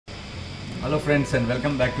Hello friends, and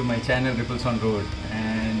welcome back to my channel Ripples on Road,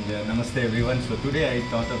 and namaste everyone. So today I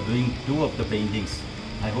thought of doing two of the paintings.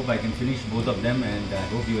 I hope I can finish both of them, and I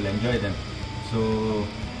hope you will enjoy them. So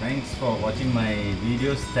thanks for watching my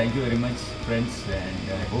videos. Thank you very much friends,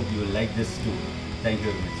 and I hope you will like this too. Thank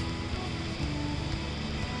you very much.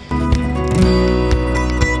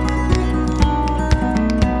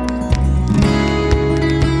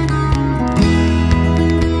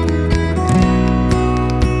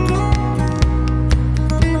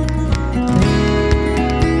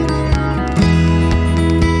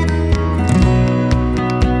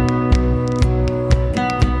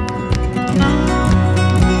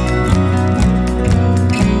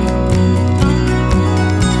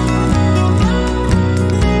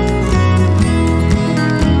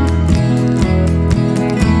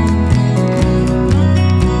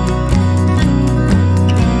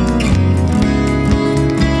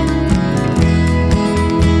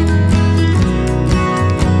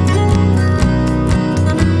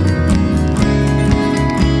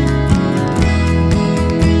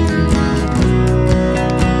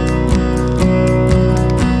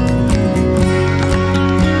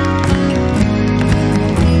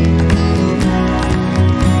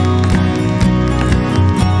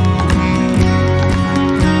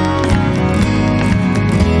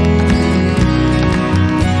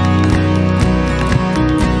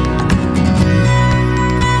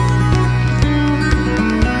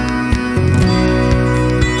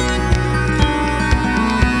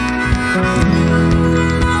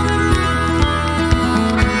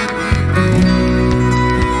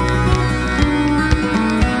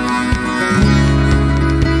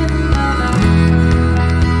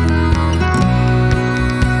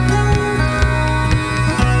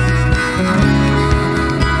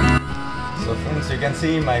 You can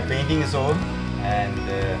see my painting is over, and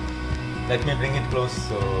let me bring it close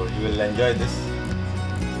so you will enjoy this.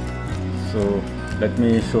 So let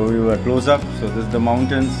me show you a close-up. So this is the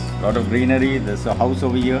mountains, lot of greenery, there's a house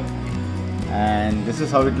over here, and this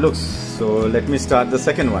is how it looks. So let me start the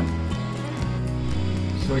second one.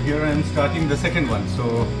 So here I am starting the second one.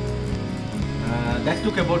 So that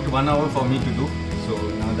took about 1 hour for me to do. So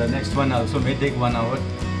now the next one also may take 1 hour.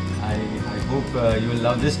 I hope you will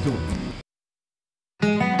love this too.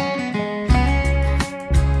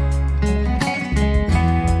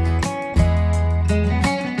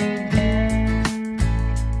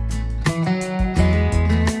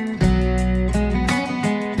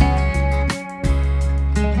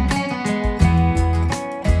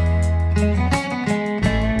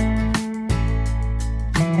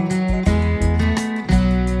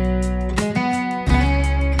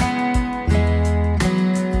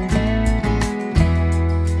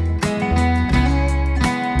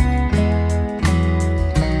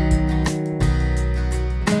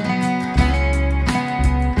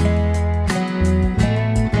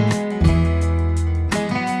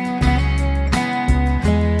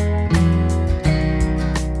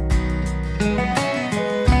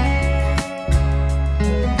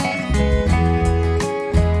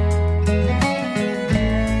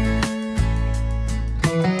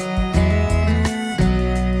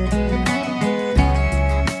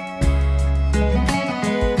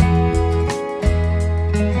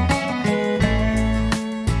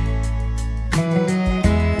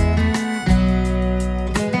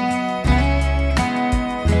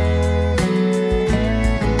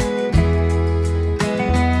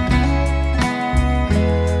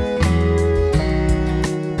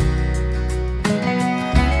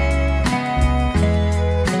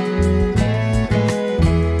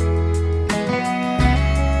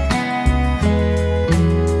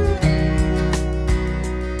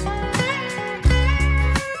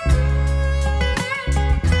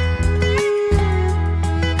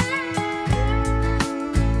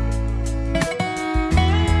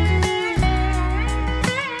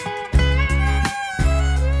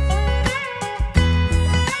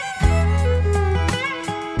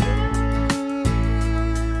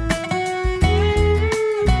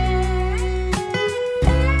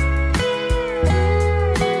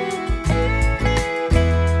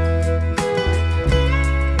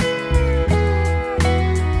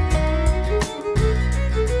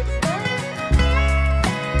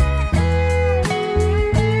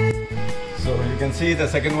 See, the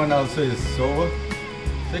second one also is over.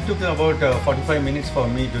 So it took about 45 minutes for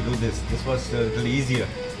me to do this. This was a little easier.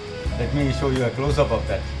 Let me show you a close-up of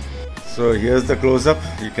that. So here's the close-up,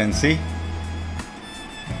 you can see.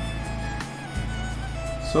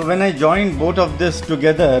 So when I join both of this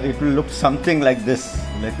together, it will look something like this.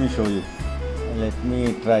 Let me show you. Let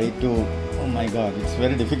me try to, oh my god, it's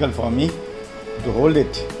very difficult for me to hold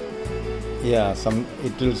it. Yeah,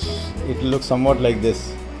 it will look somewhat like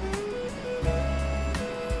this.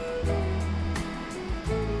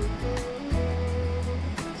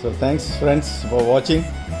 So thanks friends for watching.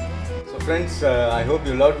 So friends, I hope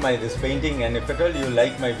you loved this painting, and if at all you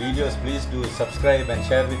like my videos, please do subscribe and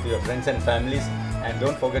share with your friends and families, and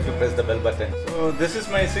don't forget to press the bell button. So this is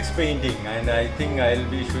my 6th painting, and I think I'll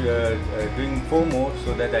be doing 4 more,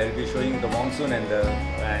 so that I'll be showing the monsoon and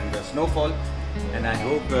the snowfall, and I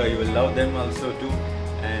hope you will love them also too.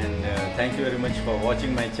 And thank you very much for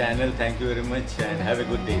watching my channel. Thank you very much, and have a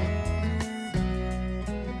good day.